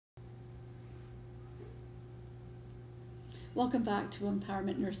Welcome back to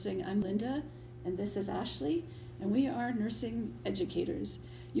Empowerment Nursing. I'm Linda, and this is Ashley, and we are nursing educators.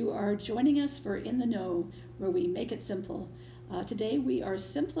 You are joining us for In the Know, where we make it simple. Today we are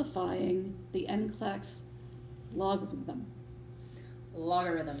simplifying the NCLEX Logarithm.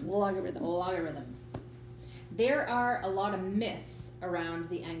 Logarithm. There are a lot of myths around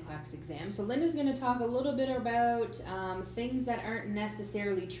the NCLEX exam. So Linda's going to talk a little bit about things that aren't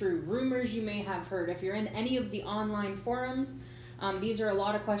necessarily true. Rumors you may have heard. If you're in any of the online forums, these are a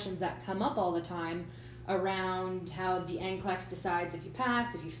lot of questions that come up all the time around how the NCLEX decides if you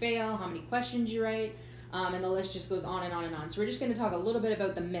pass, if you fail, how many questions you write, and the list just goes on and on and on. So we're just going to talk a little bit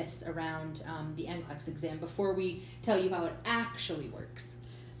about the myths around the NCLEX exam before we tell you how it actually works.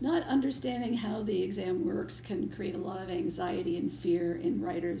 Not understanding how the exam works can create a lot of anxiety and fear in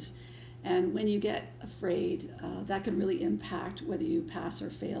writers. And when you get afraid, that can really impact whether you pass or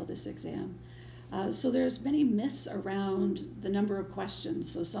fail this exam. So there's many myths around the number of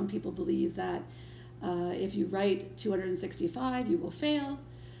questions. So some people believe that if you write 265, you will fail.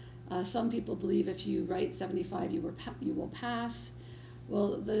 Some people believe if you write 75, you will pass.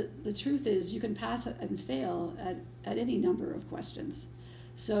 Well, the truth is you can pass and fail at any number of questions.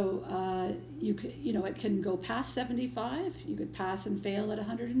 So it can go past 75. You could pass and fail at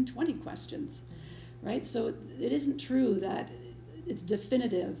 120 questions, right? So it isn't true that it's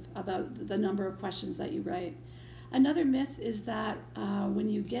definitive about the number of questions that you write. Another myth is that when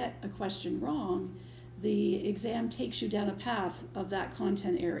you get a question wrong, the exam takes you down a path of that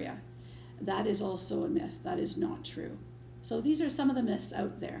content area. That is also a myth. That is not true. So these are some of the myths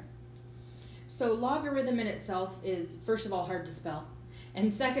out there. So logarithm in itself is, first of all, hard to spell.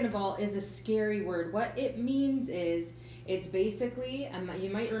 And second of all, is a scary word. What it means is, it's basically, you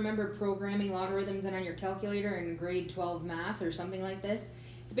might remember programming logarithms in on your calculator in grade 12 math or something like this.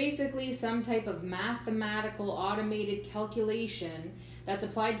 It's basically some type of mathematical automated calculation that's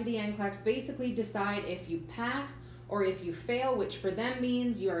applied to the NCLEX, basically decide if you pass or if you fail, which for them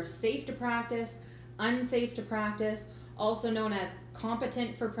means you are safe to practice, unsafe to practice, also known as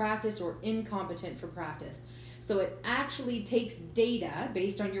competent for practice or incompetent for practice. So it actually takes data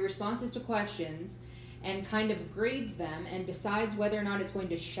based on your responses to questions and kind of grades them and decides whether or not it's going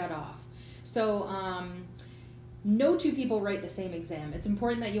to shut off. So no two people write the same exam. It's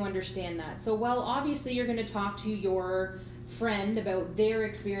important that you understand that. So while obviously you're going to talk to your friend about their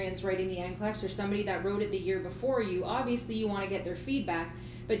experience writing the NCLEX or somebody that wrote it the year before you, obviously you want to get their feedback.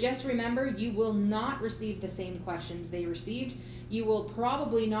 But just remember, you will not receive the same questions they received. You will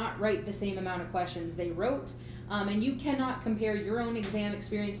probably not write the same amount of questions they wrote. And you cannot compare your own exam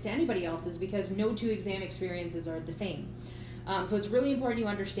experience to anybody else's because no two exam experiences are the same. So it's really important you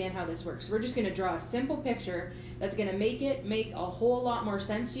understand how this works. We're just going to draw a simple picture that's going to make a whole lot more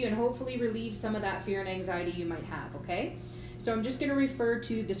sense to you and hopefully relieve some of that fear and anxiety you might have, okay? So I'm just going to refer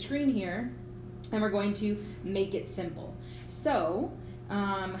to the screen here and we're going to make it simple. So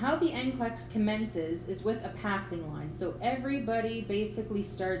how the NCLEX commences is with a passing line. So everybody basically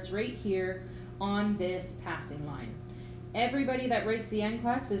starts right here on this passing line. Everybody that writes the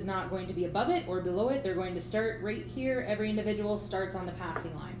NCLEX is not going to be above it or below it. They're going to start right here. Every individual starts on the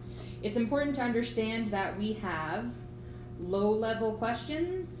passing line. It's important to understand that we have low-level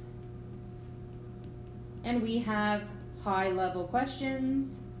questions and we have high-level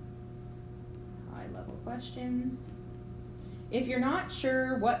questions. High-level questions. If you're not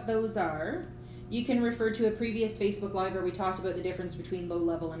sure what those are, you can refer to a previous Facebook Live where we talked about the difference between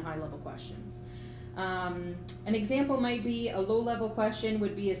low-level and high-level questions. An example might be a low-level question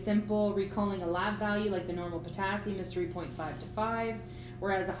would be a simple recalling a lab value like the normal potassium is 3.5 to 5,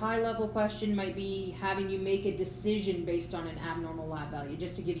 whereas a high-level question might be having you make a decision based on an abnormal lab value,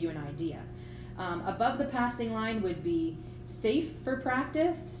 just to give you an idea. Above the passing line would be safe for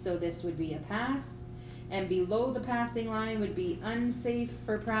practice, so this would be a pass, and below the passing line would be unsafe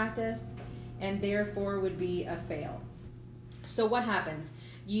for practice, and therefore would be a fail. So what happens?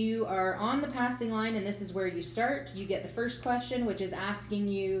 You are on the passing line and this is where you start. You get the first question, which is asking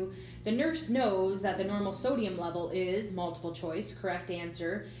you, the nurse knows that the normal sodium level is, multiple choice, correct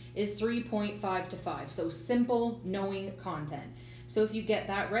answer, is 3.5 to 5. So simple knowing content. So if you get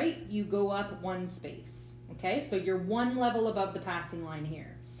that right, you go up one space. Okay, so you're one level above the passing line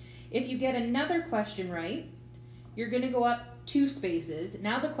here. If you get another question right, you're going to go up 2 spaces.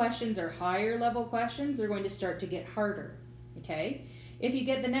 Now the questions are higher level questions. They're going to start to get harder. Okay. If you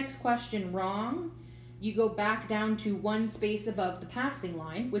get the next question wrong, you go back down to 1 space above the passing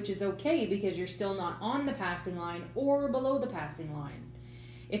line, which is okay because you're still not on the passing line or below the passing line.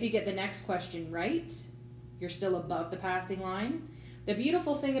 If you get the next question right, you're still above the passing line. The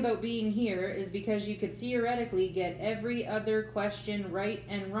beautiful thing about being here is because you could theoretically get every other question right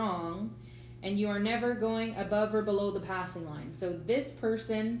and wrong, and you are never going above or below the passing line. So this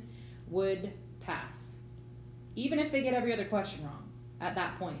person would pass, even if they get every other question wrong at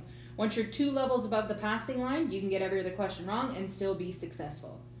that point. Once you're 2 levels above the passing line, you can get every other question wrong and still be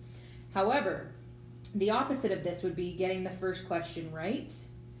successful. However, the opposite of this would be getting the first question right,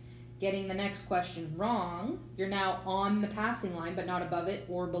 getting the next question wrong. You're now on the passing line, but not above it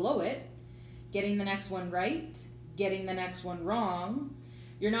or below it. Getting the next one right, getting the next one wrong.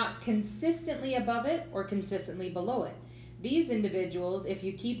 You're not consistently above it or consistently below it. These individuals, if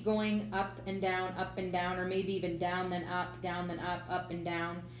you keep going up and down, or maybe even down then up, up and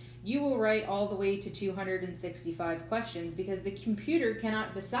down, you will write all the way to 265 questions, because the computer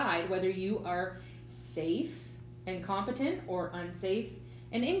cannot decide whether you are safe and competent or unsafe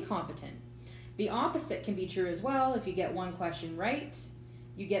and incompetent. The opposite can be true as well. If you get one question right,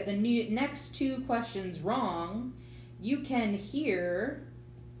 you get the next 2 questions wrong, you can here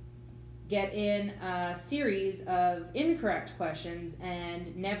get in a series of incorrect questions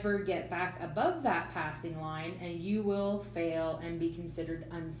and never get back above that passing line, and you will fail and be considered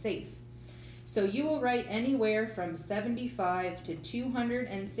unsafe. So you will write anywhere from 75 to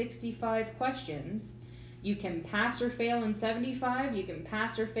 265 questions. You can pass or fail in 75, you can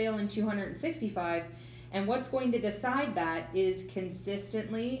pass or fail in 265, and what's going to decide that is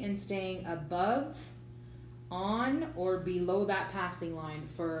consistently and staying above, on, or below that passing line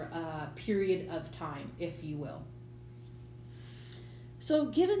for a period of time, if you will. So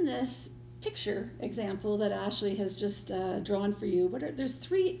given this picture example that Ashley has just drawn for you, there's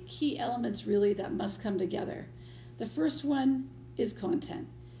 3 key elements really that must come together. The first one is content.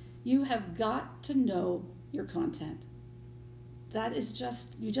 You have got to know your content. That is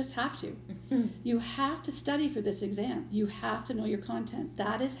you just have to. You have to study for this exam. You have to know your content.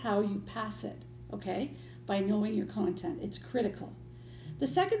 That is how you pass it, okay? By knowing your content. It's critical. The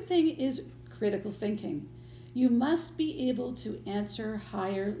second thing is critical thinking. You must be able to answer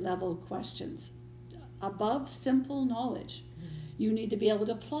higher level questions above simple knowledge. You need to be able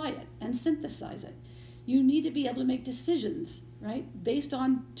to apply it and synthesize it. You need to be able to make decisions, right, based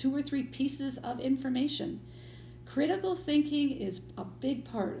on 2 or 3 pieces of information. Critical thinking is a big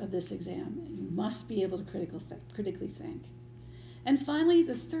part of this exam. You must be able to critically think. And finally,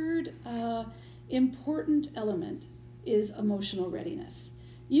 the third important element is emotional readiness.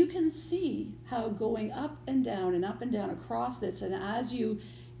 You can see how going up and down across this, and as you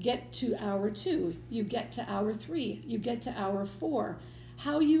get to hour 2, you get to hour 3, you get to hour 4,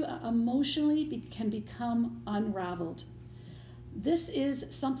 how you emotionally can become unraveled. This is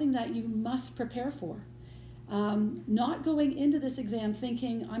something that you must prepare for. Not going into this exam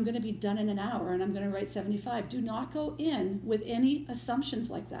thinking, I'm going to be done in an hour and I'm going to write 75. Do not go in with any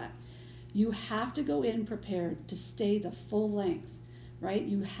assumptions like that. You have to go in prepared to stay the full length, right?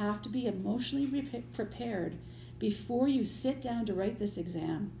 You have to be emotionally prepared before you sit down to write this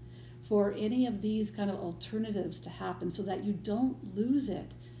exam for any of these kind of alternatives to happen, so that you don't lose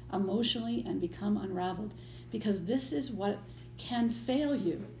it emotionally and become unraveled. Because this is what can fail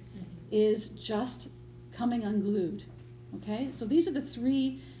you, is just coming unglued, okay? So these are the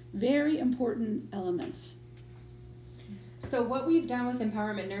 3 very important elements. So what we've done with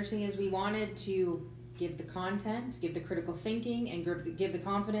Empowerment Nursing is we wanted to give the content, give the critical thinking, and give the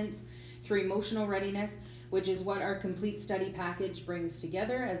confidence through emotional readiness, which is what our complete study package brings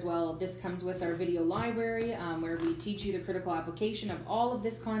together as well. This comes with our video library, where we teach you the critical application of all of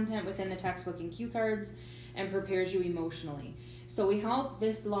this content within the textbook and cue cards, and prepares you emotionally. So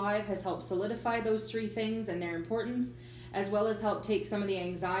this live has helped solidify those 3 things and their importance, as well as help take some of the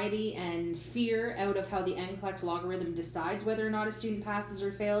anxiety and fear out of how the NCLEX logarithm decides whether or not a student passes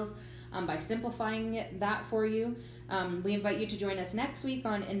or fails, by simplifying that for you. We invite you to join us next week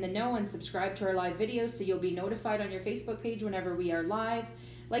on In the Know, and subscribe to our live videos so you'll be notified on your Facebook page whenever we are live.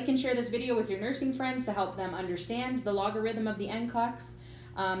 Like and share this video with your nursing friends to help them understand the logarithm of the NCLEX.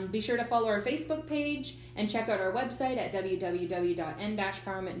 Be sure to follow our Facebook page and check out our website at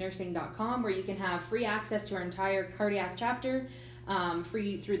www.n-powermentnursing.com, where you can have free access to our entire cardiac chapter,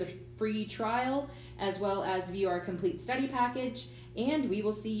 free through the free trial, as well as view our complete study package. And we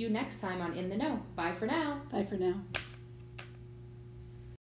will see you next time on In the Know. Bye for now. Bye for now.